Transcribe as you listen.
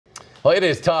Well, it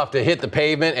is tough to hit the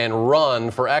pavement and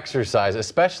run for exercise,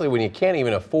 especially when you can't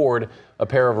even afford a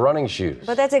pair of running shoes.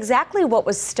 But that's exactly what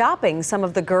was stopping some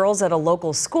of the girls at a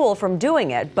local school from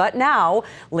doing it. But now,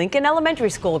 Lincoln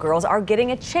Elementary School girls are getting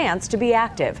a chance to be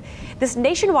active. This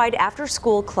nationwide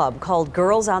after-school club called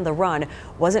Girls on the Run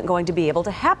wasn't going to be able to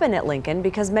happen at Lincoln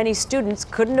because many students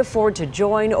couldn't afford to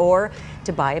join or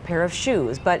to buy a pair of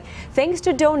shoes. But thanks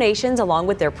to donations along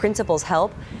with their principal's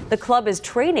help, the club is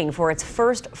training for its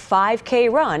first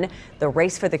 5K run, the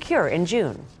Race for the Cure, in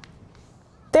June.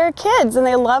 They're kids and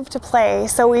they love to play,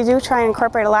 so we do try and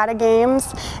incorporate a lot of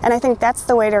games, and I think that's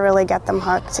the way to really get them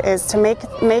hooked, is to make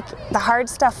the hard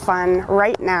stuff fun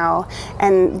right now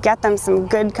and get them some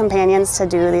good companions to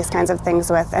do these kinds of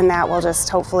things with, and that will just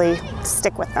hopefully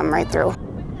stick with them right through.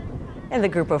 And the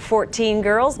group of 14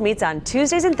 girls meets on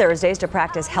Tuesdays and Thursdays to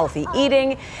practice healthy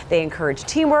eating. They encourage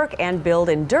teamwork and build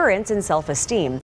endurance and self-esteem.